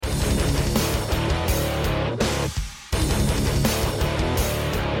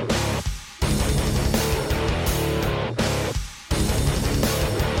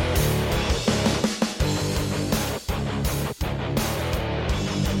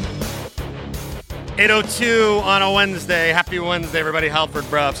8:02 on a Wednesday. Happy Wednesday, everybody. Halford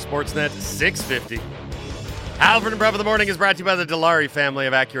Bruff, Sportsnet 650. Halford and Bruff of the Morning is brought to you by the Dilawri family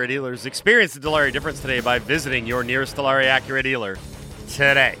of Acura dealers. Experience the Dilawri difference today by visiting your nearest Dilawri Acura dealer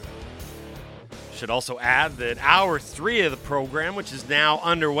today. Should also add that hour 3 of the program, which is now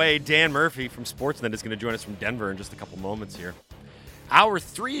underway, Dan Murphy from Sportsnet is going to join us from Denver in just a couple moments here. Hour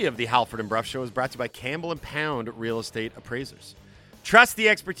 3 of the Halford and Bruff show is brought to you by Campbell & Pound Real Estate Appraisers. Trust the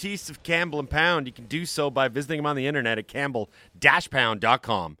expertise of Campbell & Pound. You can do so by visiting them on the internet at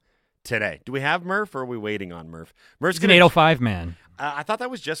campbell-pound.com today. Do we have Murph, or are we waiting on Murph? Murph's He's an 805 man. I thought that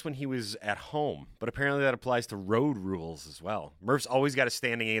was just when he was at home, but apparently that applies to road rules as well. Murph's always got a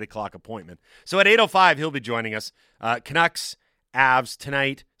standing 8 o'clock appointment. So at 8:05, he'll be joining us. Canucks, Avs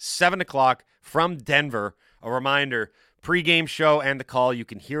tonight, 7 o'clock from Denver. A reminder, pregame show and the call. You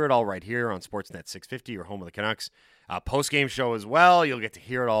can hear it all right here on Sportsnet 650, your home of the Canucks. Post-game show as well. You'll get to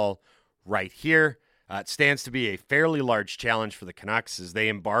hear it all right here. It stands to be a fairly large challenge for the Canucks as they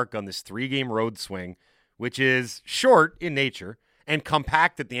embark on this 3-game road swing, which is short in nature and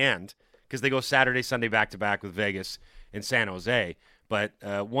compact at the end because they go Saturday, Sunday back-to-back with Vegas and San Jose. But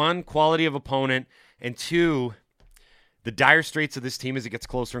one, quality of opponent, and two, the dire straits of this team as it gets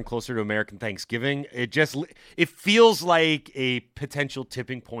closer and closer to American Thanksgiving. It feels like a potential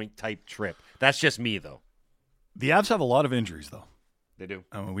tipping point type trip. That's just me, though. The Avs have a lot of injuries, though. They do.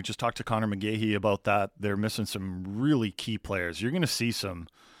 We just talked to Connor McGahey about that. They're missing some really key players. You're going to see some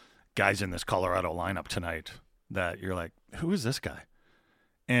guys in this Colorado lineup tonight that you're like, who is this guy?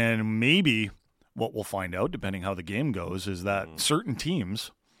 And maybe what we'll find out, depending how the game goes, is that certain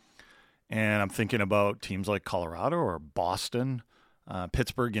teams, and I'm thinking about teams like Colorado or Boston,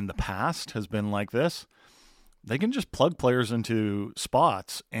 Pittsburgh in the past has been like this. They can just plug players into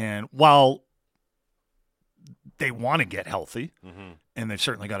spots, and while they want to get healthy, and they've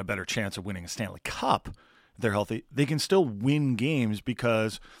certainly got a better chance of winning a Stanley Cup if they're healthy, they can still win games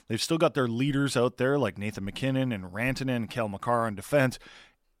because they've still got their leaders out there like Nathan McKinnon and Rantanen and Cale Makar on defense,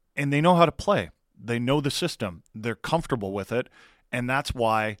 and they know how to play. They know the system. They're comfortable with it, and that's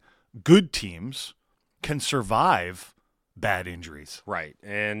why good teams can survive bad injuries. Right,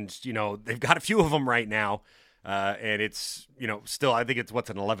 and, they've got a few of them right now. And it's, still, I think it's an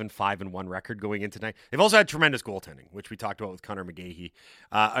 11-5-1 record going in tonight. They've also had tremendous goaltending, which we talked about with Connor McGahey.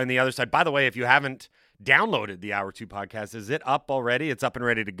 On the other side, by the way, if you haven't downloaded the Hour 2 podcast, is it up already? It's up and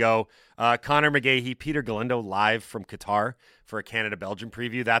ready to go. Connor McGahey, Peter Galindo live from Qatar for a Canada-Belgium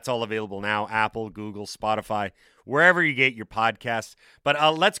preview. That's all available now. Apple, Google, Spotify, wherever you get your podcasts.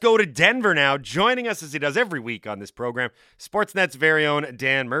 But let's go to Denver now. Joining us as he does every week on this program, Sportsnet's very own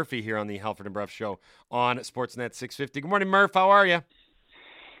Dan Murphy here on the Halford and Bruff Show on Sportsnet 650. Good morning, Murph. How are you?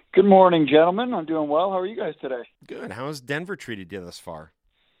 Good morning, gentlemen. I'm doing well. How are you guys today? Good. How has Denver treated you thus far?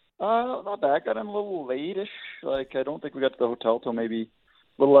 Not bad. Got in a little late-ish. I don't think we got to the hotel till maybe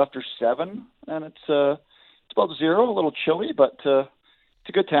a little after 7, and it's about 0, a little chilly, but it's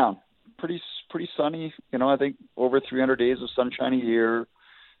a good town. Pretty sunny. I think over 300 days of sunshine a year.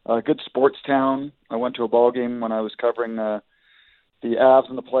 Good sports town. I went to a ball game when I was covering the Avs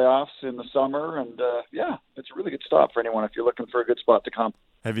in the playoffs in the summer, and it's a really good stop for anyone if you're looking for a good spot to come.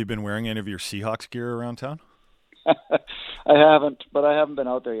 Have you been wearing any of your Seahawks gear around town? I haven't been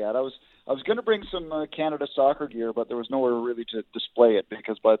out there yet. I was going to bring some Canada soccer gear, but there was nowhere really to display it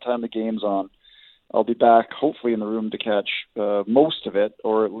because by the time the game's on, I'll be back hopefully in the room to catch most of it,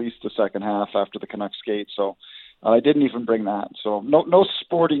 or at least the second half after the Canucks skate. So I didn't even bring that. So no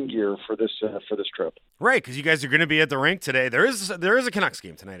sporting gear for this trip. Right, because you guys are going to be at the rink today. There is a Canucks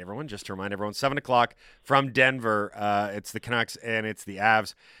game tonight, everyone. Just to remind everyone, 7 o'clock from Denver. It's the Canucks and it's the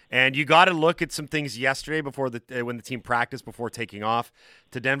Avs. And you got to look at some things yesterday before when the team practiced before taking off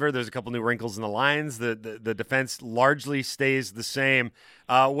to Denver. There's a couple new wrinkles in the lines. The defense largely stays the same.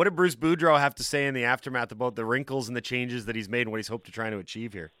 What did Bruce Boudreau have to say in the aftermath about the wrinkles and the changes that he's made and what he's hoped to try to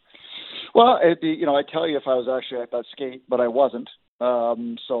achieve here? Well, I tell you if I was actually at that skate, but I wasn't.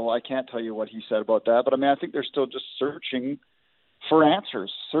 So I can't tell you what he said about that. But, I think they're still just searching for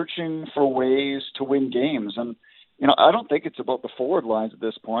answers, searching for ways to win games. And, I don't think it's about the forward lines at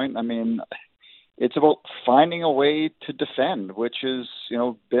this point. It's about finding a way to defend, which has,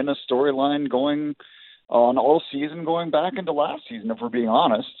 been a storyline going on all season, going back into last season, if we're being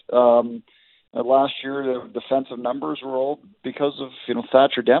honest. Last year, the defensive numbers were all because of,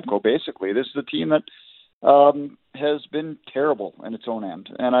 Thatcher Demko, basically. This is a team that has been terrible in its own end.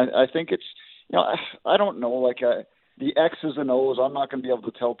 And I think it's, I don't know, the X's and O's, I'm not going to be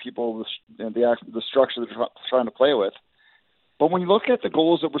able to tell people the structure they're trying to play with. But when you look at the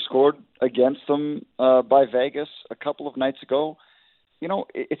goals that were scored against them by Vegas a couple of nights ago,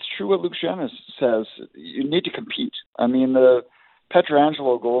 it's true what Luke Schenn says. You need to compete. I mean, the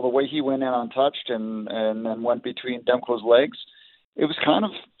Pietrangelo goal, the way he went in untouched and then went between Demko's legs, it was kind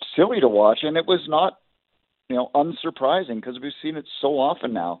of silly to watch, and it was not, unsurprising because we've seen it so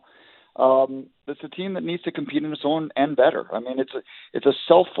often now. It's a team that needs to compete in its own end better. I mean, it's a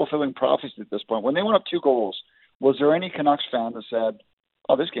self-fulfilling prophecy at this point. When they went up 2 goals, was there any Canucks fan that said,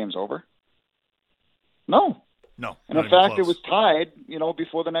 "Oh, this game's over"? No. And in fact, it was tied,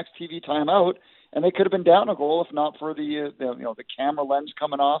 before the next TV timeout, and they could have been down a goal if not for the camera lens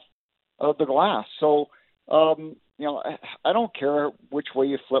coming off of the glass. So, I don't care which way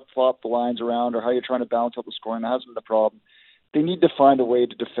you flip-flop the lines around or how you're trying to balance out the scoring. That hasn't been the problem. They need to find a way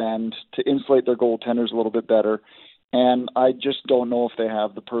to defend, to insulate their goaltenders a little bit better, and I just don't know if they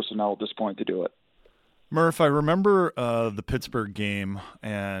have the personnel at this point to do it. Murph, I remember the Pittsburgh game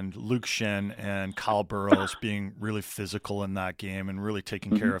and Luke Schenn and Kyle Burroughs being really physical in that game and really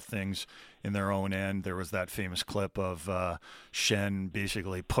taking care of things in their own end. There was that famous clip of Schenn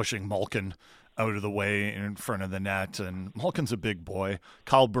basically pushing Malkin out of the way in front of the net, and Malkin's a big boy.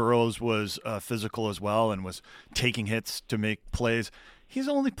 Kyle Burroughs was physical as well and was taking hits to make plays. He's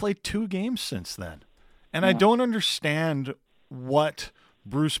only played 2 games since then, and I don't understand what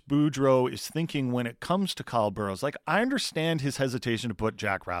Bruce Boudreau is thinking when it comes to Kyle Burroughs. Like, I understand his hesitation to put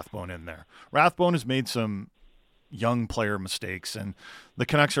Jack Rathbone in there. Rathbone has made some young player mistakes, and the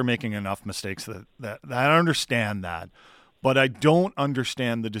Canucks are making enough mistakes that I understand that. But I don't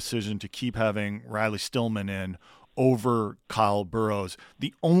understand the decision to keep having Riley Stillman in over Kyle Burroughs.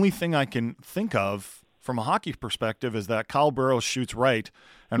 The only thing I can think of from a hockey perspective is that Kyle Burroughs shoots right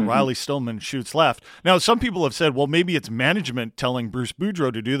and Riley Stillman shoots left. Now, some people have said, well, maybe it's management telling Bruce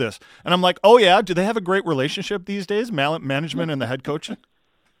Boudreau to do this. And I'm like, oh, yeah, do they have a great relationship these days, management and the head coaching?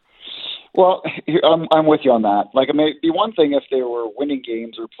 Well, I'm with you on that. Like, it may be one thing if they were winning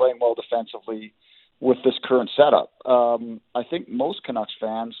games or playing well defensively with this current setup. I think most Canucks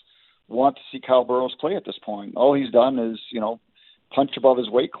fans want to see Kyle Burroughs play at this point. All he's done is, punch above his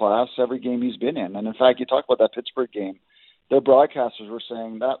weight class every game he's been in. And in fact, you talk about that Pittsburgh game, their broadcasters were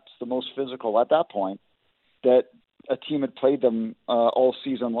saying that's the most physical at that point that a team had played them all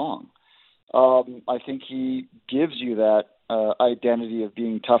season long. I think he gives you that identity of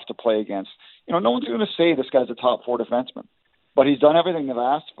being tough to play against. No one's going to say this guy's a top 4 defenseman, but he's done everything they've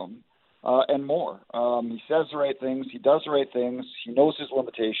asked of him and more. He says the right things. He does the right things. He knows his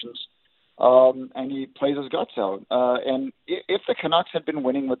limitations. And he plays his guts out. And if the Canucks had been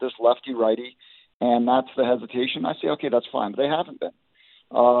winning with this lefty-righty, and that's the hesitation, I say, okay, that's fine. But they haven't been.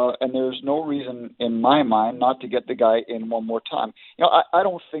 And there's no reason in my mind not to get the guy in one more time. I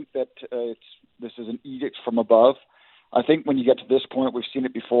don't think that this is an edict from above. I think when you get to this point, we've seen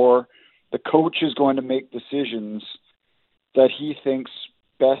it before, the coach is going to make decisions that he thinks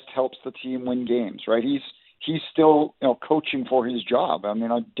best helps the team win games, right? He's still, coaching for his job. I mean,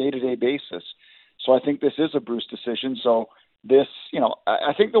 on a day-to-day basis. So I think this is a Bruce decision. So this,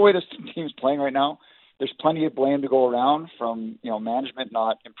 I think the way this team's playing right now, there's plenty of blame to go around from, management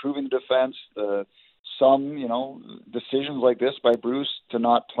not improving the defense, some decisions like this by Bruce to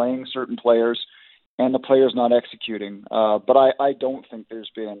not playing certain players, and the players not executing. But I don't think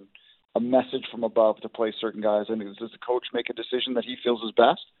there's been a message from above to play certain guys. I think this is the coach make a decision that he feels is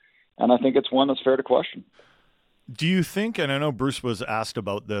best, and I think it's one that's fair to question. Do you think, and I know Bruce was asked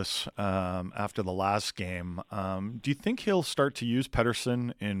about this after the last game, do you think he'll start to use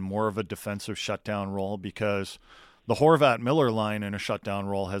Pettersson in more of a defensive shutdown role? Because the Horvat-Miller line in a shutdown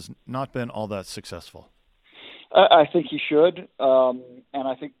role has not been all that successful. I think he should, and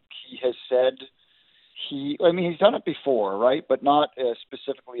I think he has said he's done it before, right? But not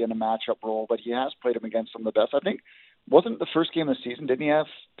specifically in a matchup role, but he has played him against some of the best. I think, wasn't the first game of the season, didn't he have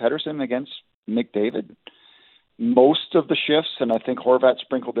Pettersson against McDavid most of the shifts, and I think Horvat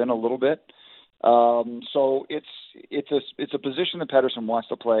sprinkled in a little bit. So it's a position that Pettersson wants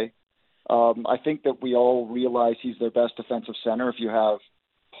to play. I think that we all realize he's their best defensive center if you have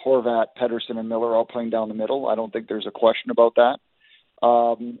Horvat, Pettersson, and Miller all playing down the middle. I don't think there's a question about that.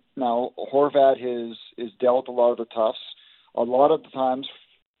 Now, Horvat is dealt a lot of the toughs, a lot of the times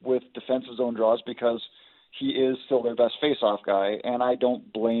with defensive zone draws because he is still their best face-off guy, and I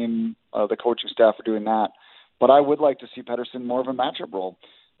don't blame the coaching staff for doing that. But I would like to see Pettersson more of a matchup role.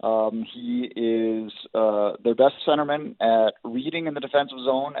 He is their best centerman at reading in the defensive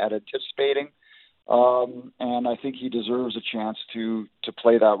zone, at anticipating, and I think he deserves a chance to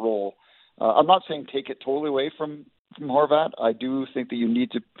play that role. I'm not saying take it totally away from Horvat. I do think that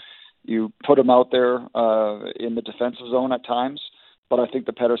you put him out there in the defensive zone at times, but I think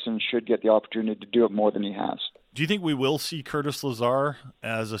that Pettersson should get the opportunity to do it more than he has. Do you think we will see Curtis Lazar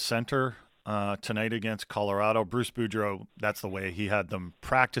as a center tonight against Colorado? Bruce Boudreau, that's the way he had them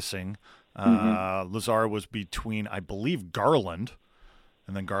practicing. Lazar was between, I believe, Garland,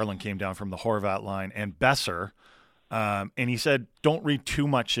 and then Garland came down from the Horvat line, and Besser. And he said, don't read too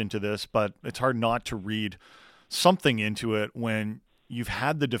much into this, but it's hard not to read something into it when you've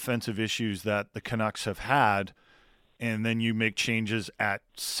had the defensive issues that the Canucks have had, and then you make changes at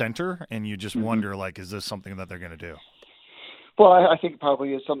center, and you just wonder, like, is this something that they're going to do? Well, I think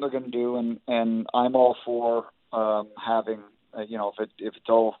probably is something they're going to do, and I'm all for having, if it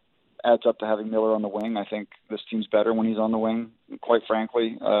all adds up to having Miller on the wing, I think this team's better when he's on the wing, quite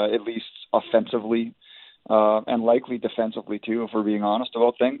frankly, at least offensively, and likely defensively too, if we're being honest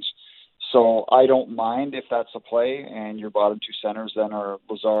about things. So I don't mind if that's a play, and your bottom two centers then are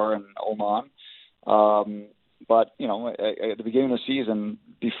Lazar and Oman. But, at the beginning of the season,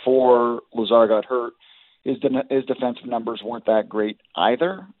 before Lazar got hurt, his defensive numbers weren't that great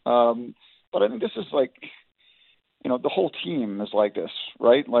either. But I think this is like, the whole team is like this,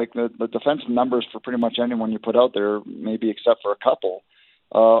 right? Like the defensive numbers for pretty much anyone you put out there, maybe except for a couple,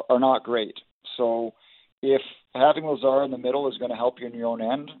 are not great. So if having Lazar in the middle is going to help you in your own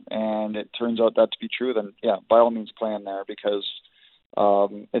end, and it turns out that to be true, then yeah, by all means play in there, because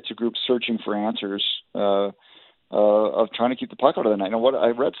it's a group searching for answers of trying to keep the puck out of the net. I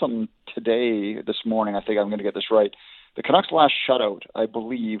read something this morning, I think I'm going to get this right. The Canucks' last shutout, I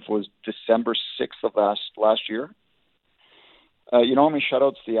believe, was December 6th of last year. You know how many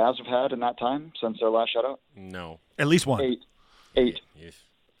shutouts the Avs have had in that time since their last shutout? No. At least one. Eight. Yes.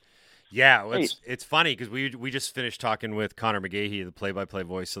 Yeah, it's funny because we just finished talking with Connor McGahey, the play-by-play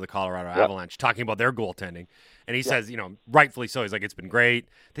voice of the Colorado Avalanche, talking about their goaltending. And he says, rightfully so. He's like, it's been great.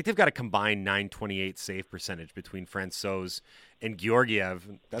 I think they've got a combined .928 save percentage between Francouz and Georgiev.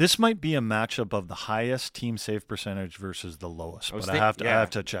 This might be a matchup of the highest team save percentage versus the lowest, but I have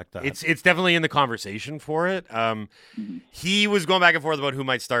to check that. It's definitely in the conversation for it. He was going back and forth about who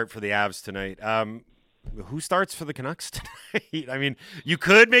might start for the Avs tonight. Who starts for the Canucks tonight? I mean, you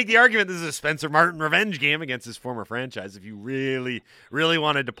could make the argument this is a Spencer Martin revenge game against his former franchise if you really, really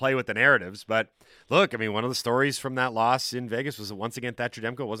wanted to play with the narratives. But look, I mean, one of the stories from that loss in Vegas was that once again Thatcher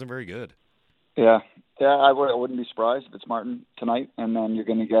Demko wasn't very good. Yeah, I wouldn't be surprised if it's Martin tonight, and then you're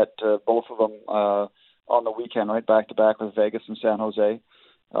going to get both of them on the weekend, right, back-to-back with Vegas and San Jose.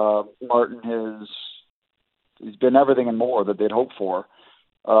 Martin he's been everything and more that they'd hoped for.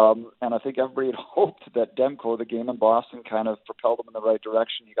 And I think everybody had hoped that Demko, the game in Boston, kind of propelled him in the right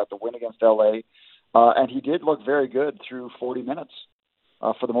direction. He got the win against LA, and he did look very good through 40 minutes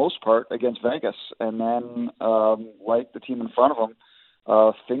for the most part against Vegas. And then, like the team in front of him,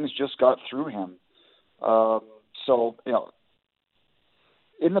 things just got through him. So,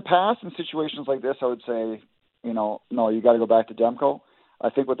 in the past, in situations like this, I would say, no, you got to go back to Demko. I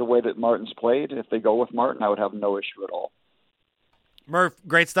think with the way that Martin's played, if they go with Martin, I would have no issue at all. Murph,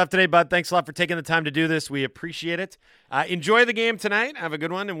 great stuff today, bud. Thanks a lot for taking the time to do this. We appreciate it. Enjoy the game tonight. Have a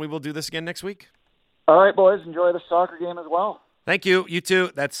good one, and we will do this again next week. All right, boys. Enjoy the soccer game as well. Thank you. You too.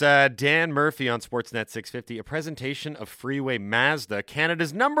 That's Dan Murphy on Sportsnet 650, a presentation of Freeway Mazda,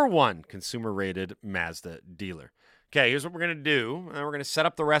 Canada's #1 consumer-rated Mazda dealer. Okay, here's what we're going to do. We're going to set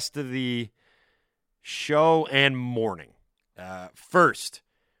up the rest of the show and morning. First,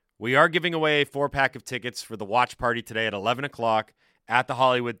 we are giving away a 4-pack of tickets for the watch party today at 11 o'clock at the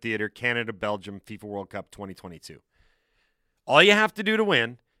Hollywood Theater, Canada-Belgium FIFA World Cup 2022. All you have to do to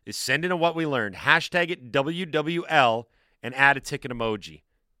win is send in a What We Learned, hashtag it WWL, and add a ticket emoji.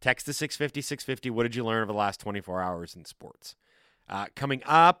 Text to 650, what did you learn over the last 24 hours in sports? Coming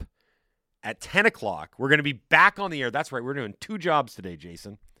up at 10 o'clock, we're going to be back on the air. That's right, we're doing 2 jobs today,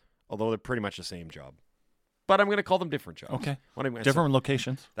 Jason, although they're pretty much the same job. But I'm going to call them different jobs. Okay. Different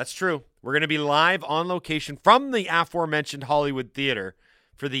locations. That's true. We're going to be live on location from the aforementioned Hollywood Theater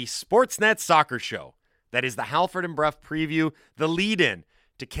for the Sportsnet Soccer Show. That is the Halford and Bruff preview, the lead-in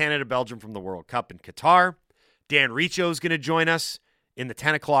to Canada-Belgium from the World Cup in Qatar. Dan Riccio is going to join us in the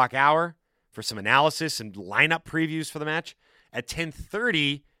 10 o'clock hour for some analysis and lineup previews for the match. At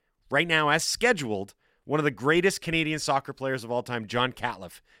 10:30, right now as scheduled, one of the greatest Canadian soccer players of all time, John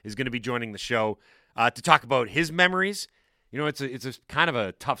Catliff, is going to be joining the show to talk about his memories. It's a kind of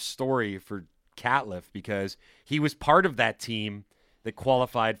a tough story for Catliff because he was part of that team that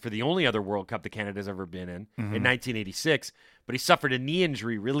qualified for the only other World Cup that Canada's ever been in 1986, but he suffered a knee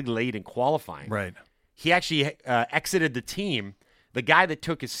injury really late in qualifying. Right. He actually exited the team. The guy that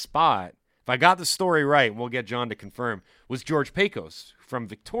took his spot, if I got the story right, and we'll get John to confirm, was George Pecos from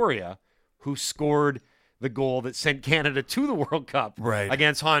Victoria, who scored the goal that sent Canada to the World Cup Right.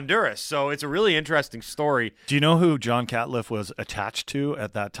 against Honduras. So it's a really interesting story. Do you know who John Catliff was attached to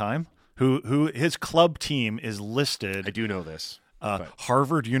at that time? Who his club team is listed? I do know this.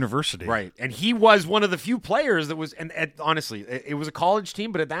 Harvard University. Right. And he was one of the few players that was, and honestly, it was a college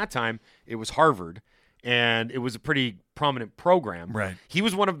team, but at that time, it was Harvard, and it was a pretty prominent program. Right. He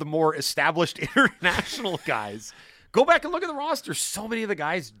was one of the more established international guys. Go back and look at the roster. So many of the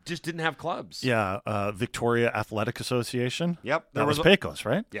guys just didn't have clubs. Yeah, Victoria Athletic Association. Yep. That was Pecos,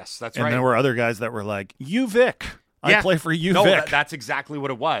 right? Yes, that's and right. And there were other guys that were like, UVic. I play for UVic. No, that's exactly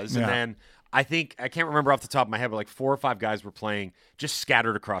what it was. And then I think, I can't remember off the top of my head, but like 4 or 5 guys were playing just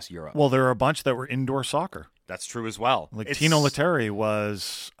scattered across Europe. Well, there are a bunch that were indoor soccer. That's true as well. Like Tino Lettieri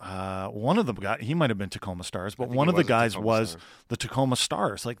was one of the guys. He might have been Tacoma Stars, but one of the guys was the Tacoma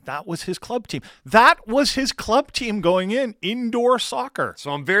Stars. Like that was his club team. That was his club team going in indoor soccer.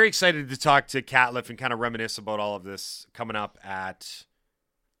 So I'm very excited to talk to Catliff and kind of reminisce about all of this coming up at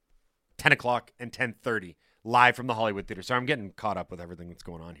 10 o'clock and 10:30 live from the Hollywood Theater. So I'm getting caught up with everything that's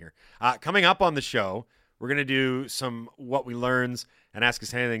going on here. Coming up on the show, we're going to do some What We Learns and Ask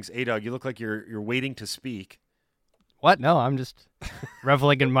Us Anythings. A-Dog, you look like you're waiting to speak. What? No, I'm just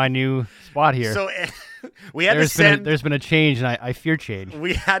reveling in my new spot here. So we had there's been a change, and I fear change.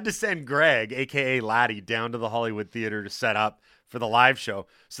 We had to send Greg, a.k.a. Laddie, down to the Hollywood Theater to set up for the live show.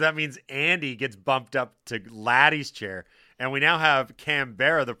 So that means Andy gets bumped up to Laddie's chair. And we now have Cam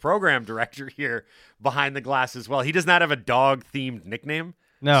Barra, the program director, here behind the glass as well. He does not have a dog-themed nickname.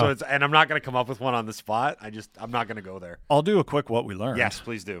 No. So and I'm not going to come up with one on the spot. I'm not going to go there. I'll do a quick What We Learned. Yes,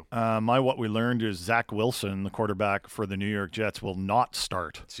 please do. My What We Learned is Zach Wilson, the quarterback for the New York Jets, will not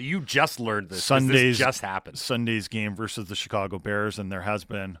start So you just learned this. This just happened. Sunday's game versus the Chicago Bears, and there has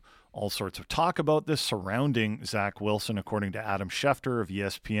been all sorts of talk about this surrounding Zach Wilson, according to Adam Schefter of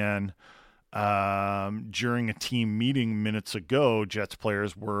ESPN. During a team meeting minutes ago, Jets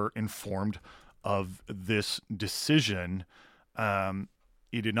players were informed of this decision.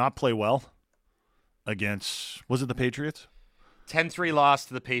 He did not play well against, was it the Patriots? 10-3 loss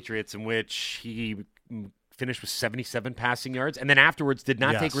to the Patriots, in which he finished with 77 passing yards, and then afterwards did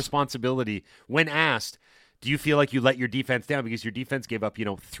not take responsibility when asked, do you feel like you let your defense down because your defense gave up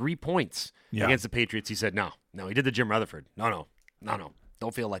 3 points against the Patriots? He said, no, he did the Jim Rutherford. No.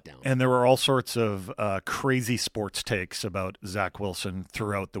 Don't feel let down. And there were all sorts of crazy sports takes about Zach Wilson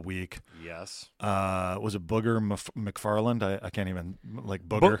throughout the week. Yes. Was it Booger McFarland? I can't even, like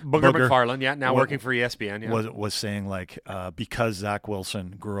Booger. Booger McFarland, now working for ESPN. Yeah. Was saying like because Zach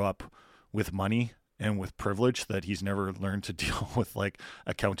Wilson grew up with money and with privilege that he's never learned to deal with like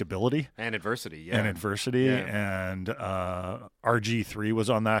accountability. And adversity, And RG3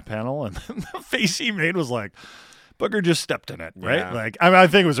 was on that panel, and the face he made was like, Booger just stepped in it, right? Yeah. Like, I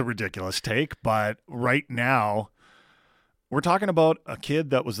think it was a ridiculous take, but right now we're talking about a kid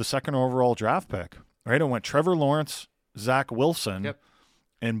that was the 2nd overall draft pick, right? It went Trevor Lawrence, Zach Wilson,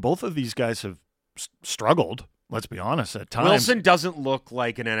 and both of these guys have struggled, let's be honest, at times. Wilson doesn't look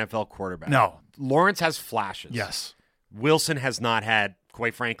like an NFL quarterback. No. Lawrence has flashes. Yes. Wilson has not had,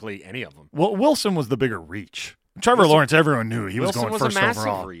 quite frankly, any of them. Well, Wilson was the bigger reach. Trevor Lawrence, everyone knew he was going Wilson first was a massive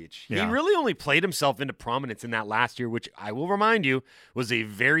overall. reach. Yeah. He really only played himself into prominence in that last year, which I will remind you was a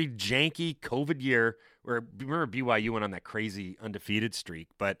very janky COVID year. Where remember BYU went on that crazy undefeated streak,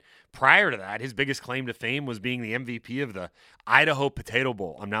 but prior to that, his biggest claim to fame was being the MVP of the Idaho Potato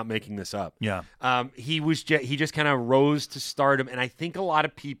Bowl. I'm not making this up. Yeah, he just kind of rose to stardom, and I think a lot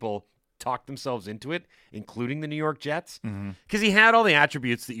of people talked themselves into it, including the New York Jets, because he had all the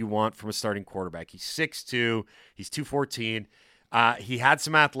attributes that you want from a starting quarterback. He's 6'2", he's 214. He had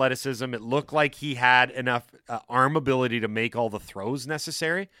some athleticism. It looked like he had enough arm ability to make all the throws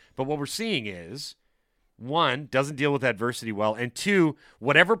necessary. But what we're seeing is, 1, doesn't deal with adversity well, and 2,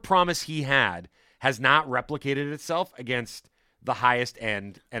 whatever promise he had has not replicated itself against the highest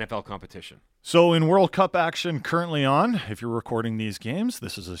end NFL competition. So in World Cup action currently on, if you're recording these games,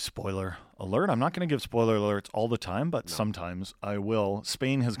 this is a spoiler alert. I'm not going to give spoiler alerts all the time, but sometimes I will.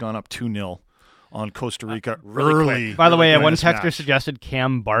 Spain has gone up 2-0 on Costa Rica early. By the way, in one this texter match. suggested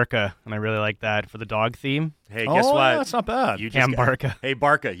Cam Barca, and I really like that for the dog theme. Hey, guess what? Yeah, that's not bad. Cam Barca. Hey,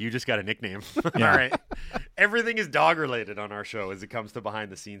 Barca, you just got a nickname. Yeah. All right. Everything is dog-related on our show as it comes to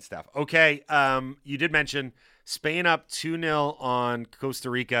behind-the-scenes stuff. Okay, you did mention Spain up 2-0 on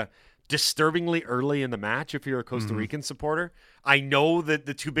Costa Rica. Disturbingly early in the match if you're a Costa Rican supporter. I know that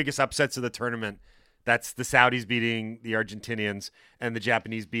the 2 biggest upsets of the tournament, that's the Saudis beating the Argentinians and the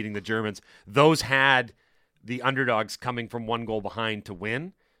Japanese beating the Germans. Those had the underdogs coming from 1 goal behind to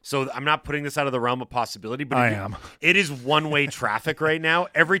win. So I'm not putting this out of the realm of possibility, but I am. It is one-way traffic right now.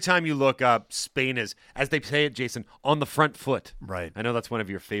 Every time you look up, Spain is, as they say it, Jason, on the front foot. Right. I know that's one of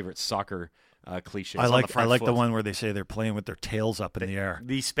your favorite soccer cliches. I like foot. the one where they say they're playing with their tails up in the air.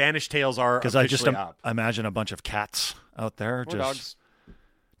 The Spanish tails are Because I just up. imagine a bunch of cats out there. Or dogs.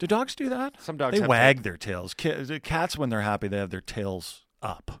 Do dogs do that? Some dogs they have wag their tails. Cats, when they're happy, they have their tails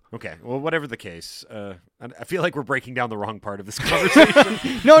up. Okay, well, whatever the case, I feel like we're breaking down the wrong part of this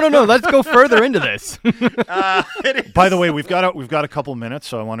conversation. No. Let's go further into this. By the way, we've got a couple minutes,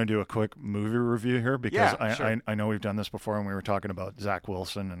 so I want to do a quick movie review here because sure. I know we've done this before, and we were talking about Zach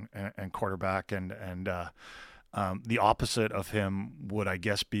Wilson and quarterback, and the opposite of him would, I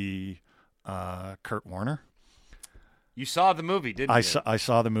guess, be Kurt Warner. You saw the movie, didn't you? I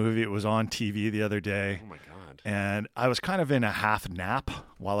saw the movie. It was on TV the other day. Oh my God! And I was kind of in a half nap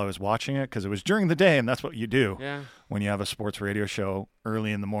while I was watching it because it was during the day, and that's what you do when you have a sports radio show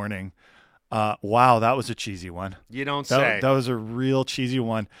early in the morning. Wow, that was a cheesy one. You don't say. That was a real cheesy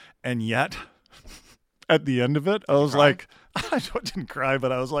one. And yet, at the end of it, I was like, I didn't cry,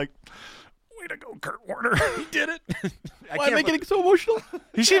 but I was like, way to go, Kurt Warner. He did it. Why am I getting so emotional?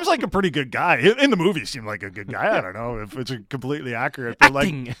 He seems like a pretty good guy. In the movie, he seemed like a good guy. I don't know if it's completely accurate. But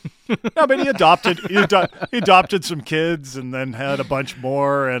Acting. No, but he adopted some kids and then had a bunch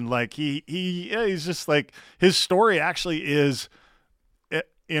more. And like he's just like, his story actually is,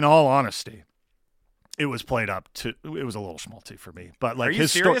 in all honesty, it was played up to. It was a little schmaltzy for me. But like, are you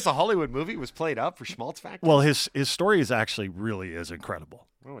serious? A Hollywood movie was played up for schmaltz factor? Well, his story is actually really is incredible.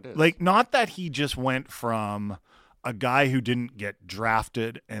 Oh, it is. Like, not that he just went from a guy who didn't get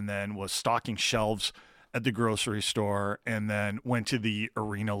drafted and then was stocking shelves at the grocery store and then went to the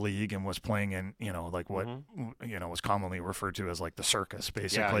Arena League and was playing in, like what, was commonly referred to as like the circus,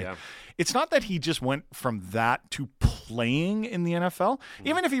 basically. Yeah. It's not that he just went from that to playing in the NFL.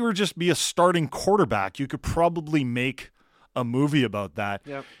 Even if he were just be a starting quarterback, you could probably make a movie about that.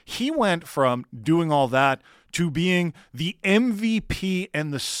 Yep. He went from doing all that to being the MVP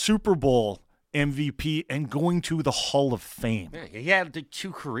and the Super Bowl MVP and going to the Hall of Fame. Yeah, he had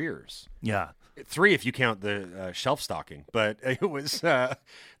 2 careers. Yeah. 3 if you count the shelf stocking, but it was the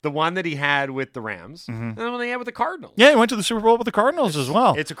one that he had with the Rams and the one he had with the Cardinals. Yeah, he went to the Super Bowl with the Cardinals as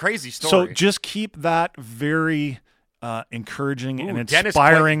well. It's a crazy story. So just keep that very encouraging and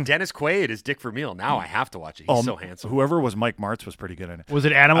inspiring. Dennis Quaid is Dick Vermeil. Now I have to watch it. He's so handsome. Whoever was Mike Martz was pretty good in it. Was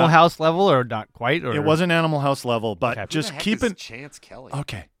it Animal House level or not quite? Or? It wasn't Animal House level, but Okay. just Who the heck keep is it. Chance Kelly.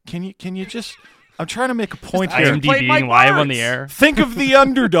 Okay, can you just? I'm trying to make a point here. IMDb played Mike IMDbing live on Martz. the air. Think of the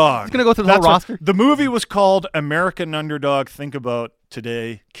underdog. It's gonna go through the whole roster. The movie was called American Underdog. Think about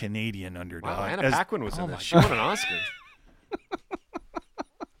today, Canadian Underdog. Wow, Anna Paquin was in this. She won an Oscar.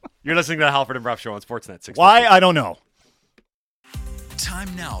 You're listening to the Halford and Bruff Show on Sportsnet 650. Why? I don't know.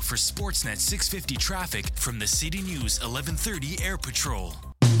 Time now for Sportsnet 650 traffic from the City News 1130 Air Patrol.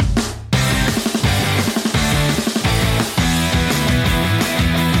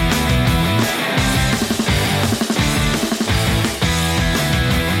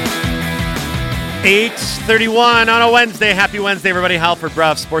 $8:31 on a Wednesday. Happy Wednesday, everybody. Halford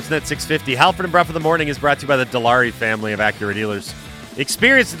Bruff, Sportsnet 650. Halford and Bruff of the Morning is brought to you by the Dilawri family of Acura dealers.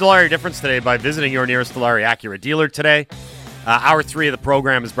 Experience the Dilawri difference today by visiting your nearest Dilawri Acura dealer today. Hour 3 of the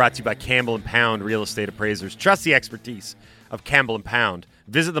program is brought to you by Campbell & Pound Real Estate Appraisers. Trust the expertise of Campbell & Pound.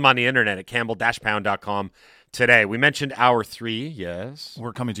 Visit them on the internet at campbell-pound.com today. We mentioned Hour 3, yes.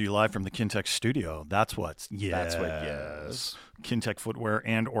 We're coming to you live from the Kintec studio. That's what, yes. Kintec Footwear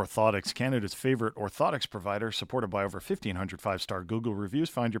and Orthotics, Canada's favorite orthotics provider, supported by over 1,500 5-star Google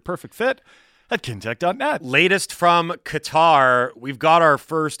reviews. Find your perfect fit at kintec.net. Latest from Qatar, we've got our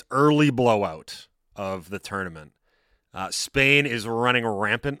first early blowout of the tournament. Spain is running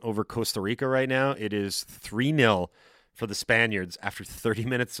rampant over Costa Rica right now. It is 3-0 for the Spaniards after 30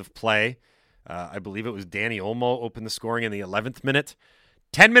 minutes of play. I believe it was Danny Olmo opened the scoring in the 11th minute.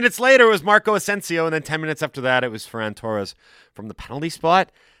 10 minutes later, it was Marco Asensio, and then 10 minutes after that, it was Ferran Torres from the penalty spot.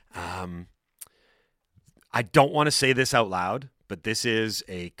 I don't want to say this out loud, but this is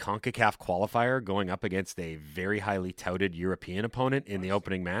a CONCACAF qualifier going up against a very highly touted European opponent in the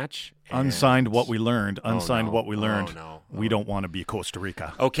opening match. Unsigned what we learned. Oh, We no. don't want to be Costa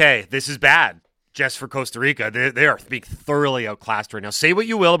Rica. Okay, this is bad. Just for Costa Rica, they are being thoroughly outclassed right now. Say what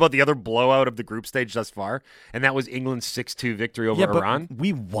you will about the other blowout of the group stage thus far, and that was England's 6-2 victory over Iran. But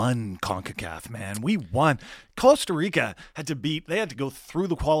we won CONCACAF, man. We won. Costa Rica had to go through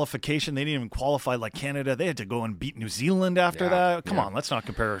the qualification. They didn't even qualify like Canada. They had to go and beat New Zealand after that. Come on, let's not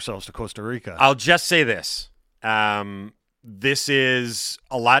compare ourselves to Costa Rica. I'll just say this. This is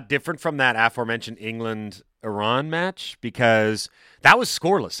a lot different from that aforementioned England Iran match because that was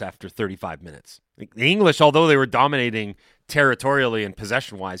scoreless after 35 minutes. The English, although they were dominating territorially and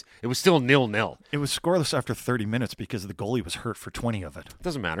possession-wise, it was still 0-0. It was scoreless after 30 minutes because the goalie was hurt for 20 of it.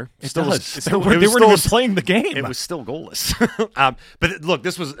 Doesn't matter. They weren't even playing the game. It was still goalless. But look,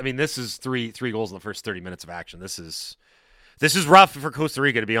 this is three goals in the first 30 minutes of action. This is rough for Costa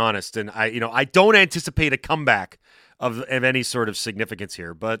Rica, to be honest. And I don't anticipate a comeback of any sort of significance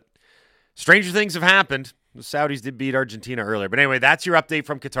here. But stranger things have happened. The Saudis did beat Argentina earlier. But anyway, that's your update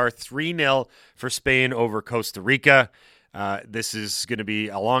from Qatar. 3-0 for Spain over Costa Rica. This is going to be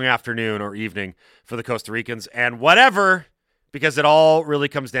a long afternoon or evening for the Costa Ricans. And whatever, because it all really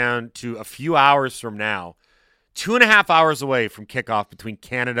comes down to a few hours from now, 2.5 hours away from kickoff between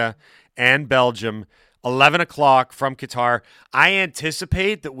Canada and Belgium, 11 o'clock from Qatar. I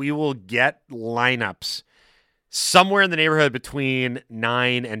anticipate that we will get lineups somewhere in the neighborhood between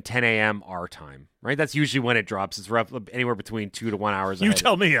 9 and 10 a.m. our time, right? That's usually when it drops. It's anywhere between 2 to 1 hours ahead. You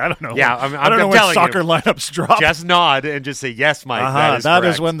tell me. I don't know. Yeah, I don't know when soccer lineups drop. Just nod and just say, yes, Mike, that correct.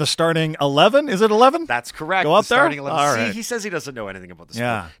 is when the starting 11, is it 11? That's correct. Go up there? Starting 11. All See, right. he says he doesn't know anything about the sport.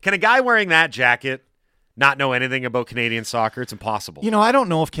 Yeah. Can a guy wearing that jacket not know anything about Canadian soccer? It's impossible. I don't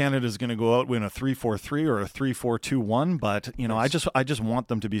know if Canada's going to go out win a 3-4-3 or a 3-4-2-1, but I just want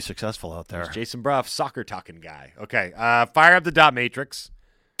them to be successful out there. There's Jason Bruff, soccer talking guy. Okay, fire up the dot matrix.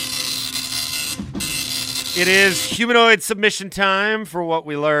 It is humanoid submission time for What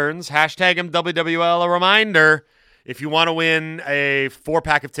We Learns. Hashtag MWWL. A reminder, if you want to win a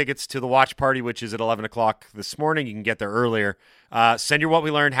 4-pack of tickets to the watch party, which is at 11 o'clock this morning, you can get there earlier. Send your What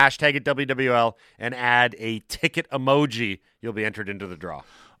We Learned, hashtag it WWL, and add a ticket emoji. You'll be entered into the draw.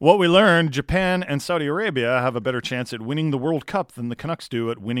 What we learned, Japan and Saudi Arabia have a better chance at winning the World Cup than the Canucks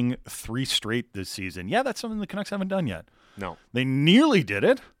do at winning 3 straight this season. Yeah, that's something the Canucks haven't done yet. No. They nearly did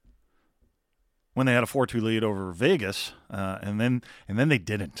it when they had a 4-2 lead over Vegas, and then they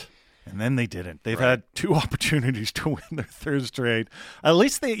didn't. And then they didn't. They've had 2 opportunities to win their 3rd straight. At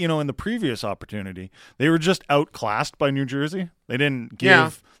least they, in the previous opportunity, they were just outclassed by New Jersey. They didn't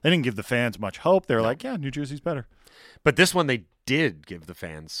give the fans much hope. They were like, yeah, New Jersey's better. But this one they did give the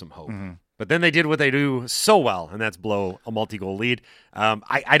fans some hope. Mm-hmm. But then they did what they do so well, and that's blow a multi-goal lead.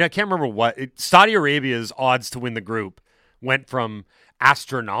 I can't remember Saudi Arabia's odds to win the group went from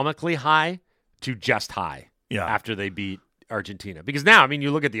astronomically high to just high after they beat Argentina. Because now,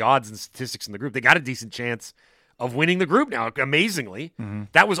 you look at the odds and statistics in the group, they got a decent chance of winning the group now, amazingly. Mm-hmm.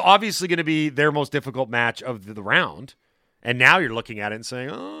 That was obviously going to be their most difficult match of the round. And now you're looking at it and saying,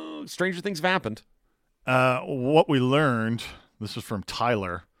 oh, stranger things have happened. What we learned, this is from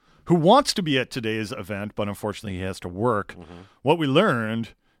Tyler, who wants to be at today's event, but unfortunately he has to work. Mm-hmm. What we learned,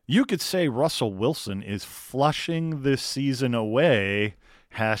 you could say Russell Wilson is flushing this season away,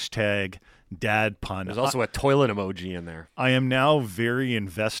 hashtag dad pun. There's also a toilet emoji in there. I am now very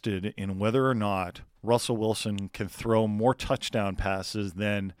invested in whether or not Russell Wilson can throw more touchdown passes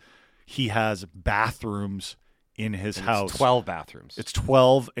than he has bathrooms in his house. 12 bathrooms. It's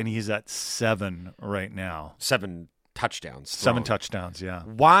 12, and he's at 7 right now. 7 touchdowns. 7 touchdowns, yeah.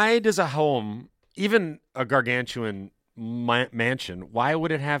 Why does a home, even a gargantuan mansion, why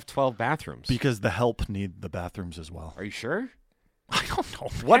would it have 12 bathrooms? Because the help need the bathrooms as well. Are you sure? I don't know.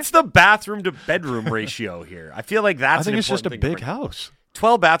 What's the bathroom to bedroom ratio here? I feel like that's I think it's just a big bring. house.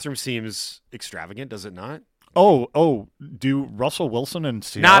 12 bathrooms seems extravagant, does it not? Oh, do Russell Wilson and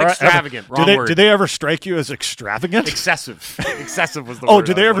Ciara not extravagant. Wrong word. Do they ever strike you as extravagant? Excessive. Excessive was the word. Oh,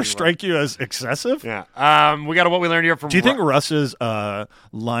 do they ever strike you as excessive? Yeah. We got What We Learned here from. Do you think Russ's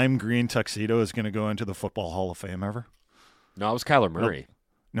lime green tuxedo is going to go into the Football Hall of Fame ever? No, it was Kyler Murray.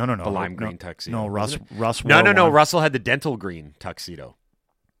 No. The lime green tuxedo. No, Russ. No. Russell had the dental green tuxedo.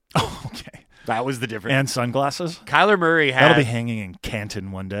 Oh, okay. That was the difference. And sunglasses? Kyler Murray had... That'll be hanging in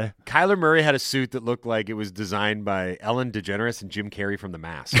Canton one day. Kyler Murray had a suit that looked like it was designed by Ellen DeGeneres and Jim Carrey from The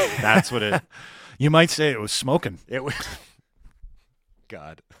Mask. That's what it... You might say it was smoking. It was...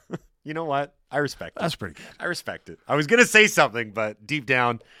 God. You know what? I respect it. That's pretty good. I respect it. I was going to say something, but deep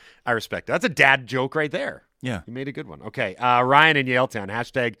down, I respect it. That's a dad joke right there. Yeah. You made a good one. Okay. Ryan in Yaletown,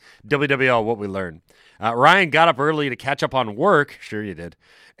 hashtag WWL What We Learned. Ryan got up early to catch up on work. Sure you did.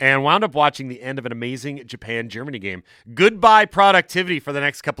 And wound up watching the end of an amazing Japan-Germany game. Goodbye productivity for the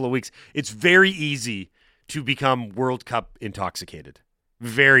next couple of weeks. It's very easy to become World Cup intoxicated.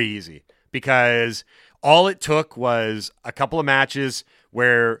 Very easy. Because all it took was a couple of matches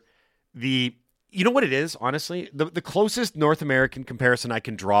where you know what it is, honestly? The closest North American comparison I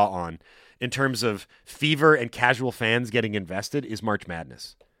can draw on in terms of fever and casual fans getting invested is March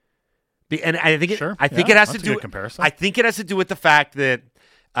Madness. And I think it has to do. I think it has to do with the fact that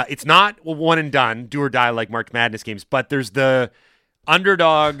It's not one and done, do or die like March Madness games, but there's the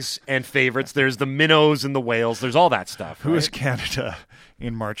underdogs and favorites. There's the minnows and the whales. There's all that stuff. Who is Canada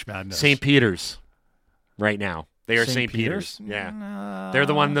in March Madness? St. Peter's right now. They are St. Peter's. Yeah. They're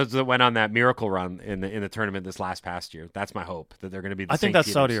the one that went on that miracle run in the tournament this past year. That's my hope, that they're going to be the I think St. that's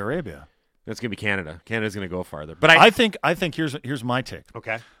Peter's. Saudi Arabia. That's going to be Canada. Canada's going to go farther. But I think here's my take.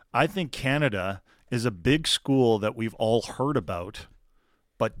 Okay. I think Canada is a big school that we've all heard about,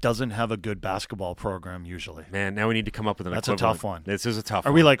 but doesn't have a good basketball program usually. Man, now we need to come up with an That's a equivalent. tough one. This is a tough Are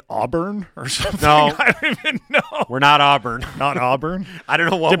one. we like Auburn or something? No. I don't even know. We're not Auburn. Not Auburn. I don't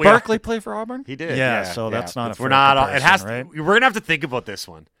know what Did we are. Barkley play for Auburn? He did. Yeah, so that's not a fair We're not. It comparison, has. right? We're gonna have to think about this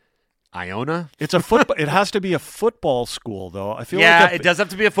one. Iona. It's a football. It has to be a football school, though. I feel Yeah, like it does have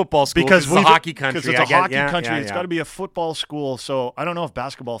to be a football school because it's a hockey country. Because it's a hockey Yeah, country. yeah, It's yeah. got to be a football school. So I don't know if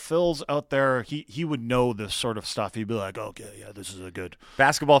basketball Phil's out there. He would know this sort of stuff. He'd be like, okay, yeah, this is a good.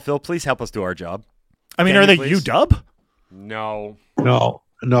 Basketball Phil, please help us do our job. I mean, Can are they you please? UW? No.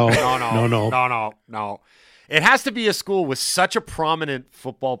 No. It has to be a school with such a prominent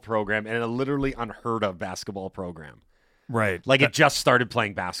football program and a literally unheard of basketball program. Right. Like it just started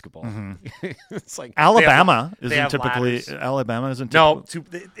playing basketball. It's like Alabama they have isn't typically. ladders. Alabama isn't. No,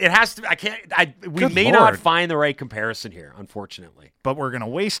 typically, it has to. I can't. We Good may Lord. not find the right comparison here, unfortunately. but we're gonna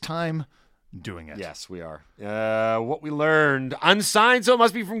waste time doing it. Yes, we are. What we learned, unsigned, so it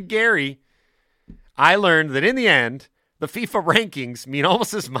must be from Gary. I learned that in the end, the FIFA rankings mean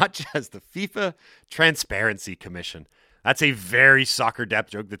almost as much as the FIFA Transparency Commission. That's a very soccer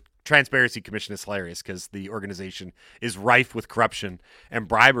depth joke. The Transparency Commission is hilarious because the organization is rife with corruption and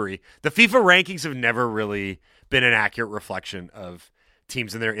bribery. The FIFA rankings have never really been an accurate reflection of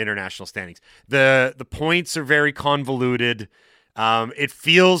teams in their international standings. The points are very convoluted. It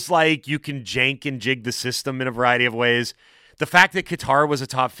feels like you can jank and jig the system in a variety of ways. The fact that Qatar was a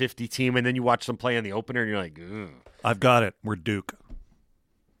top 50 team and then you watch them play in the opener and you're like, ugh. I've got it. We're Duke.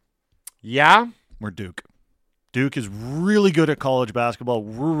 Yeah? We're Duke. Duke is really good at college basketball.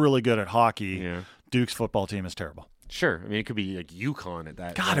 We're really good at hockey. Yeah. Duke's football team is terrible. Sure. I mean, it could be like UConn at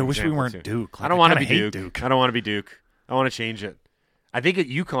that. God, that I wish we example, weren't too. Duke. Like, I don't want to be kinda hate Duke. I don't want to be Duke. I want to change it. I think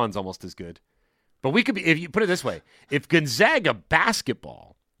UConn's almost as good. But we could be, if you put it this way, if Gonzaga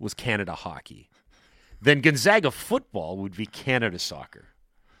basketball was Canada hockey, then Gonzaga football would be Canada soccer.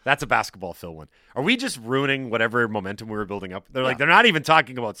 That's a basketball Phil one. Are we just ruining whatever momentum we were building up? They're like, they're not even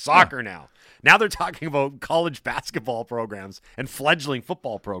talking about soccer now. Now they're talking about college basketball programs and fledgling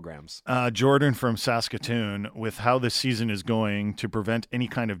football programs. Jordan from Saskatoon, with how this season is going, to prevent any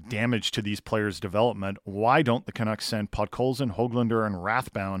kind of damage to these players' development, why don't the Canucks send Podkolzin, Höglander, and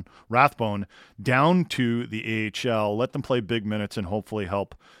Rathbone down to the AHL, let them play big minutes, and hopefully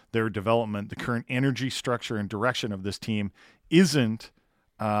help their development? The current energy, structure, and direction of this team isn't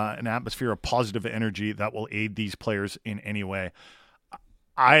an atmosphere of positive energy that will aid these players in any way.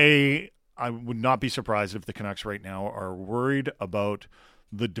 I would not be surprised if the Canucks right now are worried about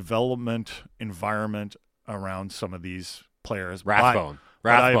the development environment around some of these players. Rathbone.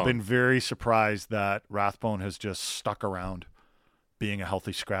 But I've been very surprised that Rathbone has just stuck around being a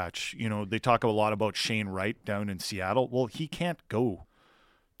healthy scratch. You know, they talk a lot about Shane Wright down in Seattle. Well, he can't go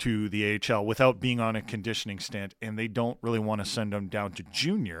to the AHL without being on a conditioning stint, and they don't really want to send him down to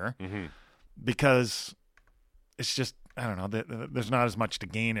junior because it's just, I don't know, there's not as much to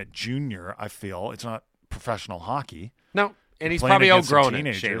gain at junior, I feel. It's not professional hockey. No, and he's Playing probably against the outgrown it,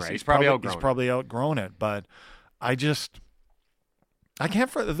 teenagers. Shane Wright. He's probably outgrown it. He's probably outgrown it, but I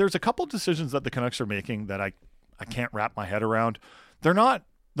can't. There's a couple decisions that the Canucks are making that I can't wrap my head around. They're not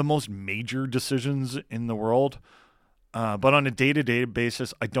the most major decisions in the world, but on a day-to-day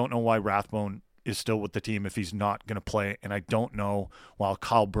basis, I don't know why Rathbone is still with the team if he's not going to play, and I don't know why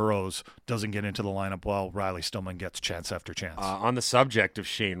Kyle Burroughs doesn't get into the lineup while Riley Stillman gets chance after chance. On the subject of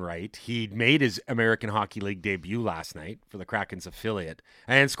Shane Wright, he made his American Hockey League debut last night for the Kraken's affiliate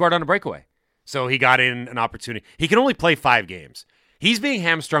and scored on a breakaway. So he got in an opportunity. He can only play 5 games. He's being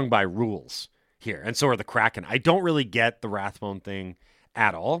hamstrung by rules here, and so are the Kraken. I don't really get the Rathbone thing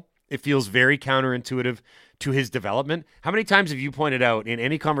at all. It feels very counterintuitive to his development. How many times have you pointed out in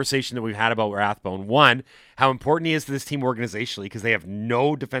any conversation that we've had about Rathbone, one, how important he is to this team organizationally because they have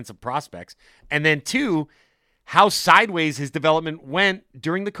no defensive prospects, and then two, how sideways his development went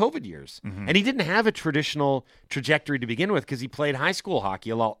during the COVID years. And he didn't have a traditional trajectory to begin with because he played high school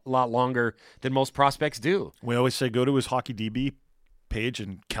hockey a lot longer than most prospects do. We always say go to his Hockey DB page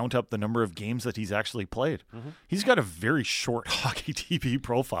and count up the number of games that he's actually played. He's got a very short Hockey DB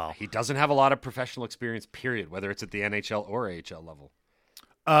profile. He doesn't have a lot of professional experience, period, whether it's at the NHL or AHL level.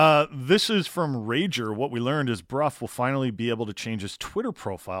 This is from Rager. What we learned is Brough will finally be able to change his Twitter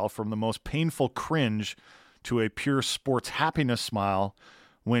profile from the most painful cringe to a pure sports happiness smile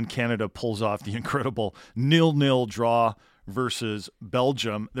when Canada pulls off the incredible 0-0 draw versus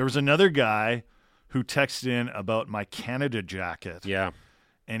Belgium. There was another guy who texted in about my Canada jacket. Yeah.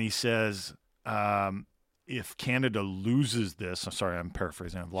 And he says, if Canada loses this, I'm sorry, I'm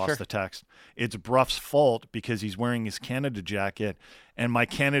paraphrasing, I've lost the text. It's Brough's fault because he's wearing his Canada jacket. And my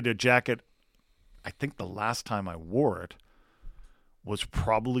Canada jacket, I think the last time I wore it was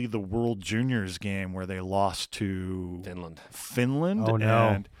probably the World Juniors game where they lost to Finland. Oh, no.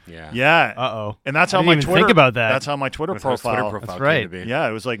 And yeah. Uh-oh. And that's how I didn't my even Twitter think about that. That's how my Twitter profile. That's right. came to be. Yeah,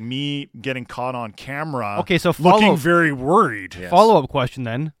 it was like me getting caught on camera. Okay, so looking very worried. Yes. Follow-up question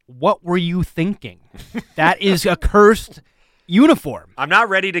then. What were you thinking? That is a cursed uniform. I'm not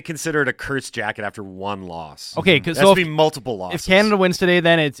ready to consider it a cursed jacket after one loss. Okay, That's so to be multiple losses. if Canada wins today,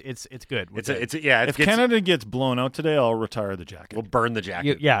 then it's good. If Canada gets blown out today, I'll retire the jacket. we'll burn the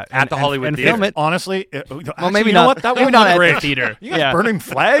jacket. At the Hollywood and Theater. film it. Honestly, Well, maybe you not. know what? That maybe would not look at great. the theater. You guys burning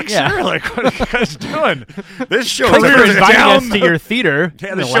flags Yeah. here? Like, what are you guys doing? This show Thanks for is inviting down us to your theater.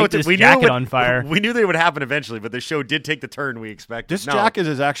 Yeah, I'm the gonna show light this we knew jacket would, on fire. We knew they would happen eventually, but the show did take the turn we expected. This jacket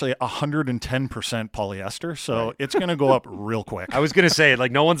is actually 110% polyester, so it's going to go up real quick. I was going to say,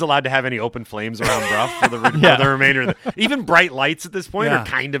 like, no one's allowed to have any open flames around Brough for the remainder of the... Even bright lights at this point are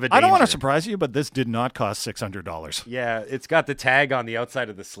kind of a danger. I don't want to surprise you, but this did not cost $600. Yeah, it's got the tag on the outside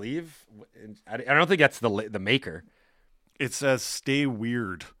of the sleeve. I don't think that's the maker. It says, stay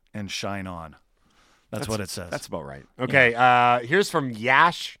weird and shine on. That's what it says. That's about right. Okay, here's from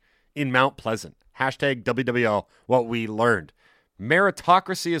Yash in Mount Pleasant. Hashtag WWL, what we learned.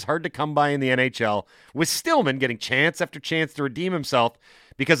 Meritocracy is hard to come by in the NHL, with Stillman getting chance after chance to redeem himself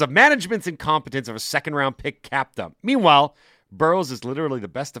because of management's incompetence of a second-round pick cap dump. Meanwhile, Burrows is literally the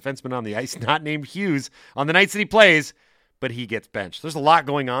best defenseman on the ice, not named Hughes, on the nights that he plays, but he gets benched. There's a lot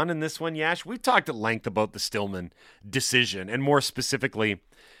going on in this one, Yash. We've talked at length about the Stillman decision, and more specifically,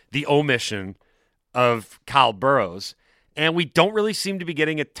 the omission of Kyle Burrows, and we don't really seem to be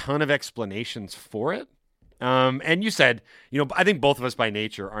getting a ton of explanations for it. And you said, I think both of us by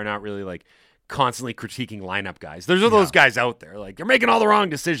nature are not really like constantly critiquing lineup guys. There's those guys out there like, you're making all the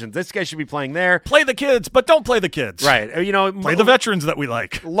wrong decisions. This guy should be playing there. Play the kids, but don't play the kids. Right. Play the veterans that we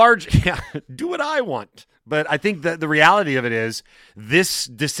like. Do what I want. But I think that the reality of it is this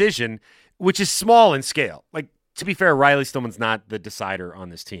decision, which is small in scale. Like, to be fair, Riley Stillman's not the decider on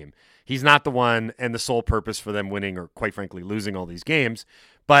this team. He's not the one and the sole purpose for them winning or, quite frankly, losing all these games.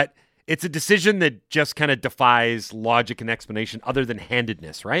 But it's a decision that just kind of defies logic and explanation other than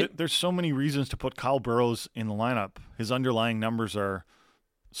handedness, right? There's so many reasons to put Kyle Burrows in the lineup. His underlying numbers are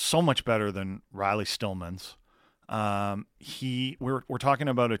so much better than Riley Stillman's. We're talking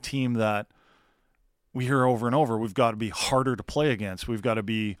about a team that we hear over and over. We've got to be harder to play against. We've got to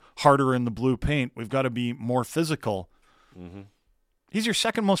be harder in the blue paint. We've got to be more physical. Mm-hmm. He's your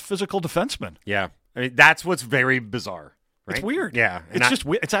second most physical defenseman. Yeah. I mean, that's what's very bizarre. Right? It's weird. Yeah.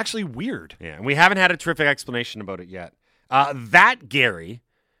 It's actually weird. Yeah. And we haven't had a terrific explanation about it yet. That Gary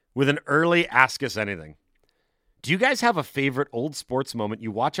with an early Ask Us Anything. Do you guys have a favorite old sports moment you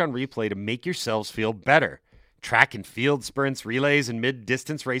watch on replay to make yourselves feel better? Track and field sprints, relays, and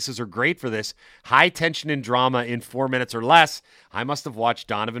mid-distance races are great for this. High tension and drama in 4 minutes or less. I must have watched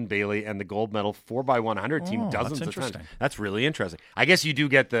Donovan Bailey and the gold medal 4x100 team dozens of times. That's really interesting. I guess you do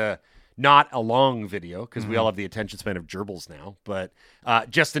get the not a long video because we all have the attention span of gerbils now, but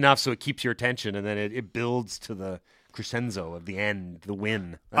just enough so it keeps your attention and then it builds to the crescendo of the end, the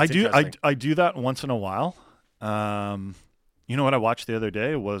win. That's I do that once in a while. You know what I watched the other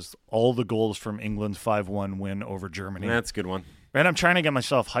day was all the goals from England's 5-1 win over Germany. That's a good one. And I'm trying to get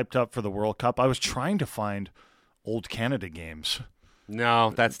myself hyped up for the World Cup. I was trying to find old Canada games.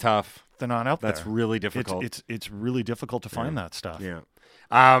 No, that's tough. They're not out there. That's really difficult. It's really difficult to find that stuff. Yeah.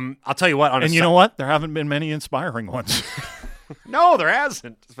 I'll tell you what. And you know what? There haven't been many inspiring ones. No, there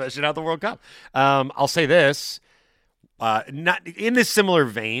hasn't, especially not at the World Cup. I'll say this, not in this similar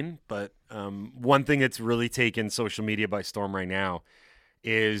vein, but one thing that's really taken social media by storm right now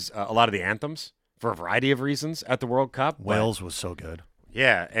is a lot of the anthems for a variety of reasons at the World Cup. Wales was so good.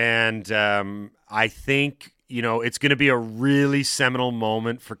 Yeah, and I think it's going to be a really seminal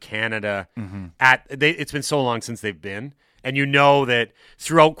moment for Canada. Mm-hmm. It's been so long since they've been, and you know that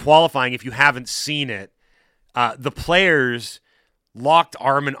throughout qualifying, if you haven't seen it, the players locked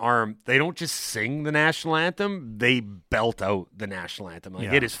arm in arm. They don't just sing the national anthem; they belt out the national anthem.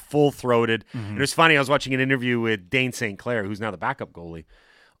 It is full throated. Mm-hmm. And it was funny. I was watching an interview with Dane St. Clair, who's now the backup goalie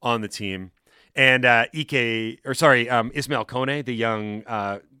on the team, and Ismail Kone, the young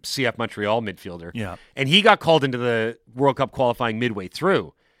CF Montreal midfielder. Yeah. And he got called into the World Cup qualifying midway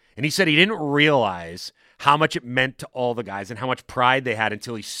through. And he said he didn't realize how much it meant to all the guys and how much pride they had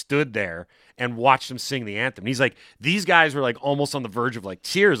until he stood there and watched them sing the anthem. And he's like, these guys were like almost on the verge of like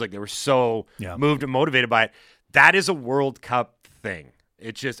tears. Like they were so moved and motivated by it. That is a World Cup thing.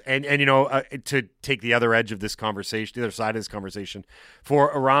 It's just, and to take the other edge of this conversation, the other side of this conversation,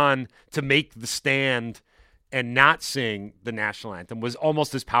 for Iran to make the stand and not sing the national anthem was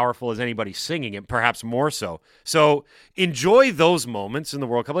almost as powerful as anybody singing it, perhaps more so. So enjoy those moments in the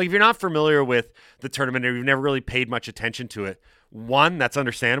World Cup. Like if you're not familiar with the tournament or you've never really paid much attention to it, one, that's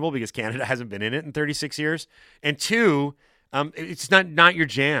understandable because Canada hasn't been in it in 36 years. And two, it's not your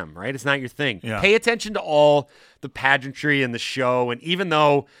jam, right? It's not your thing. Yeah. Pay attention to all the pageantry and the show. And even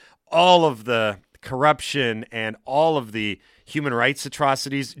though all of the corruption and all of the human rights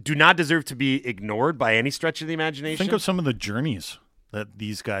atrocities do not deserve to be ignored by any stretch of the imagination. Think of some of the journeys that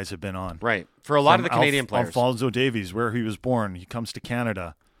these guys have been on. Right. For a lot of the Canadian players. Alphonso Davies, where he was born, he comes to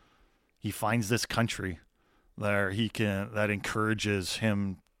Canada. He finds this country that encourages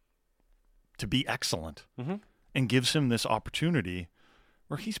him to be excellent and gives him this opportunity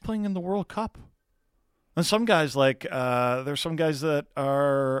where he's playing in the World Cup. And some guys there's some guys that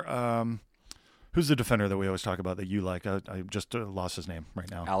are who's the defender that we always talk about that you like? I just lost his name right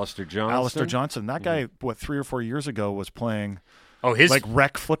now. Alistair Johnson. That guy, 3 or 4 years ago, was playing his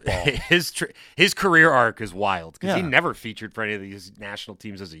rec football. His career arc is wild because he Yeah. never featured for any of these national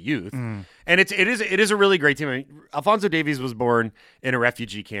teams as a youth, and it is a really great team. I mean, Alphonso Davies was born in a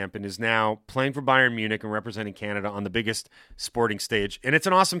refugee camp and is now playing for Bayern Munich and representing Canada on the biggest sporting stage, and it's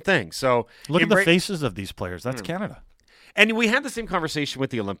an awesome thing. So Look at the faces of these players. That's Canada. And we had the same conversation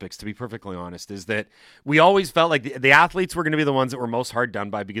with the Olympics, to be perfectly honest, is that we always felt like the athletes were going to be the ones that were most hard done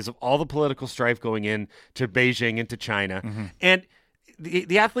by because of all the political strife going in to Beijing and to China. And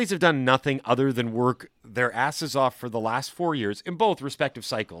the athletes have done nothing other than work their asses off for the last 4 years in both respective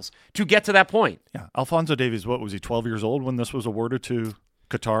cycles to get to that point. Yeah. Alphonso Davies, what was he, 12 years old when this was awarded to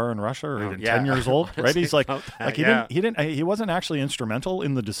Qatar and Russia, or even 10 years old, right? He's he wasn't actually instrumental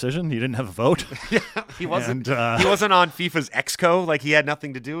in the decision. He didn't have a vote. He wasn't. He wasn't on FIFA's Exco. Like he had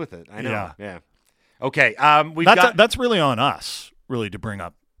nothing to do with it. I know. Yeah. Okay. That's really on us, really, to bring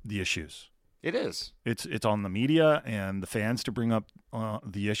up the issues. It is. It's on the media and the fans to bring up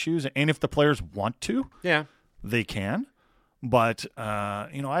the issues, and if the players want to, they can. But I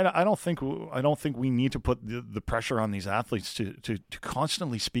don't think we need to put the pressure on these athletes to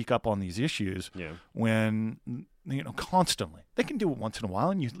constantly speak up on these issues. Yeah. When constantly they can do it once in a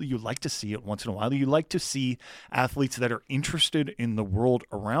while, and you like to see it once in a while. You like to see athletes that are interested in the world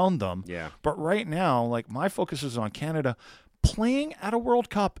around them. Yeah. But right now, like my focus is on Canada. Playing at a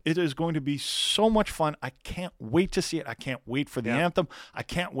World Cup, it is going to be so much fun. I can't wait to see it. I can't wait for the anthem. I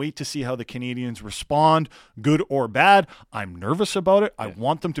can't wait to see how the Canadians respond, good or bad. I'm nervous about it. I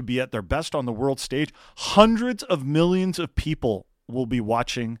want them to be at their best on the world stage. Hundreds of millions of people will be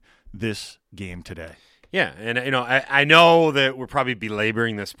watching this game today. Yeah, and I know that we're probably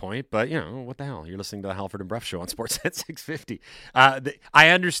belaboring this point, but what the hell? You're listening to the Halford and Bruff Show on Sportsnet 650. I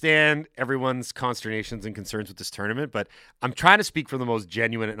understand everyone's consternations and concerns with this tournament, but I'm trying to speak from the most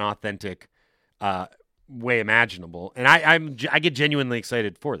genuine and authentic way imaginable, and I get genuinely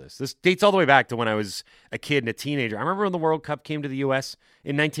excited for this. This dates all the way back to when I was a kid and a teenager. I remember when the World Cup came to the U.S.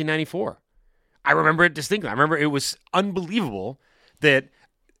 in 1994. I remember it distinctly. I remember it was unbelievable that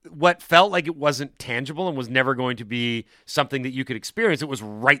what felt like it wasn't tangible and was never going to be something that you could experience, it was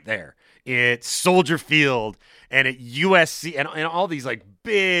right there. It's Soldier Field and at USC and all these like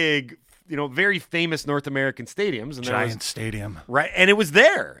big, very famous North American stadiums. And Giant stadium. Right. And it was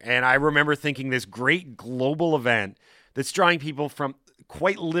there. And I remember thinking this great global event that's drawing people from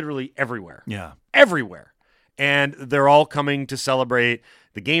quite literally everywhere. Yeah. Everywhere. And they're all coming to celebrate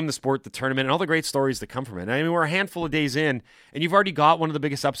the game, the sport, the tournament, and all the great stories that come from it. I mean, we're a handful of days in, and you've already got one of the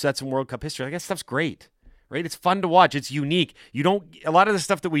biggest upsets in World Cup history. Like, that stuff's great, right? It's fun to watch. It's unique. A lot of the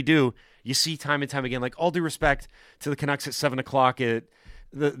stuff that we do, you see time and time again. Like, all due respect to the Canucks at 7 o'clock at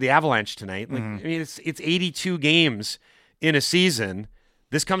the Avalanche tonight. Like, I mean, it's 82 games in a season.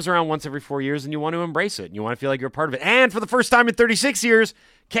 This comes around once every 4 years, and you want to embrace it, and you want to feel like you're a part of it. And for the first time in 36 years,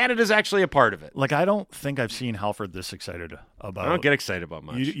 Canada's actually a part of it. Like, I don't think I've seen Halford this excited about. I don't get excited about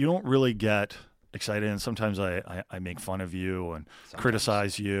much. You don't really get excited, and sometimes I make fun of you and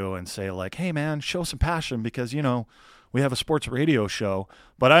criticize you and say, like, hey, man, show some passion because, we have a sports radio show.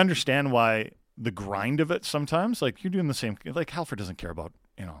 But I understand why the grind of it sometimes. Like, you're doing the same. Like, Halford doesn't care about,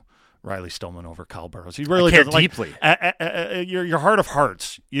 Riley Stillman over Kyle Burroughs. He really I care doesn't. deeply. Your heart of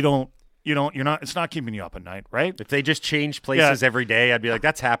hearts, you don't it's not keeping you up at night, right? If they just change places every day, I'd be like,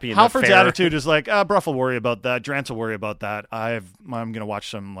 that's happy and Halford's fair. attitude is like, Bruff will worry about that. Drance will worry about that. I'm going to watch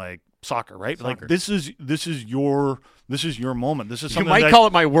some like soccer, right? Soccer. Like this is your moment. This is You something might call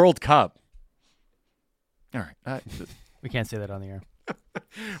it my World Cup. All right. We can't say that on the air.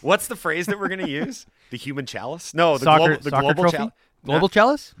 What's the phrase that we're going to use? The human chalice? No, the Soccer global trophy? chalice. Global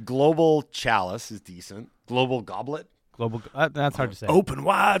chalice? Global chalice is decent. Global goblet. Global. That's hard to say. Open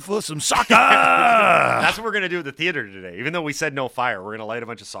wide for some soccer. That's what we're going to do at the theater today. Even though we said no fire, we're going to light a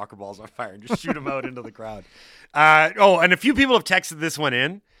bunch of soccer balls on fire and just shoot them out into the crowd. And a few people have texted this one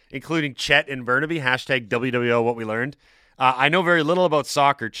in, including Chet and Burnaby, hashtag WWO what we learned. I know very little about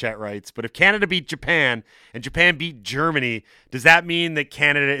soccer, Chet writes, but if Canada beat Japan and Japan beat Germany, does that mean that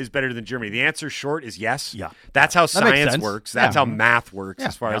Canada is better than Germany? The answer short is yes. Yeah. That's how That makes science sense. works. That's Yeah. how math works, Yeah.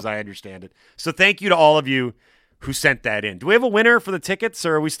 as far as I understand it. So thank you to all of you who sent that in. Do we have a winner for the tickets,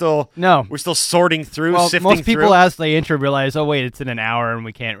 or are we still No. We're still sorting through, Well, sifting most people through? as they enter realize, oh wait, it's in an hour and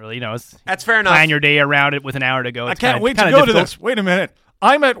we can't really, That's fair enough. plan your day around it with an hour to go. I It's can't kinda- wait to kinda go to difficult. this. Wait a minute.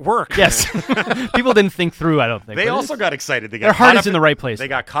 I'm at work. Yes. People didn't think through, I don't think. They but also it's- got excited. They got their heart caught is up in the right place. They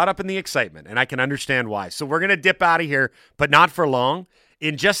got caught up in the excitement, and I can understand why. So we're going to dip out of here, but not for long.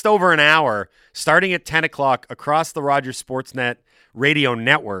 In just over an hour, starting at 10 o'clock across the Rogers Sportsnet radio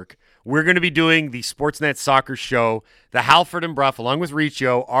network, we're going to be doing the Sportsnet Soccer Show, the Halford and Bruff, along with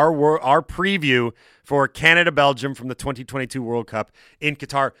Riccio, our preview for Canada-Belgium from the 2022 World Cup in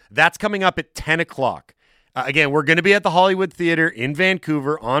Qatar. That's coming up at 10 o'clock. Again, we're going to be at the Hollywood Theater in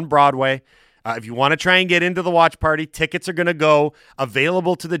Vancouver on Broadway. If you want to try and get into the watch party, tickets are going to go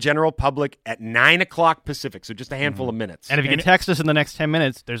available to the general public at 9 o'clock Pacific, so just a handful of minutes. And if you can text us in the next 10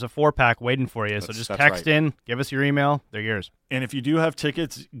 minutes, there's a 4-pack waiting for you. So just that's text right. in, give us your email. They're yours. And if you do have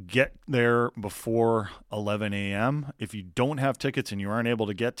tickets, get there before 11 a.m. If you don't have tickets and you aren't able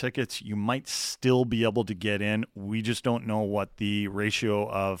to get tickets, you might still be able to get in. We just don't know what the ratio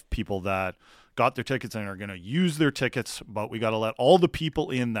of people that got their tickets and are going to use their tickets, but we got to let all the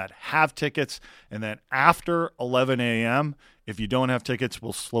people in that have tickets. And then after 11 a.m., if you don't have tickets,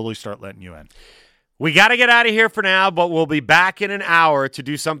 we'll slowly start letting you in. We got to get out of here for now, but we'll be back in an hour to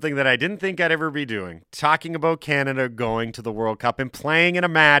do something that I didn't think I'd ever be doing, talking about Canada going to the World Cup and playing in a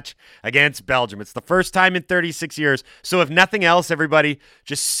match against Belgium. It's the first time in 36 years. So if nothing else, everybody,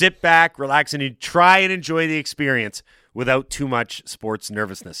 just sit back, relax, and you try and enjoy the experience without too much sports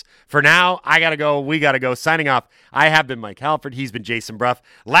nervousness. For now, I got to go. We got to go. Signing off, I have been Mike Halford. He's been Jason Bruff.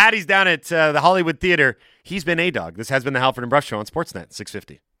 Laddie's down at the Hollywood Theater. He's been A-Dog. This has been the Halford and Bruff Show on Sportsnet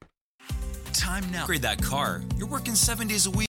 650. Time now. Upgrade that car. You're working 7 days a week.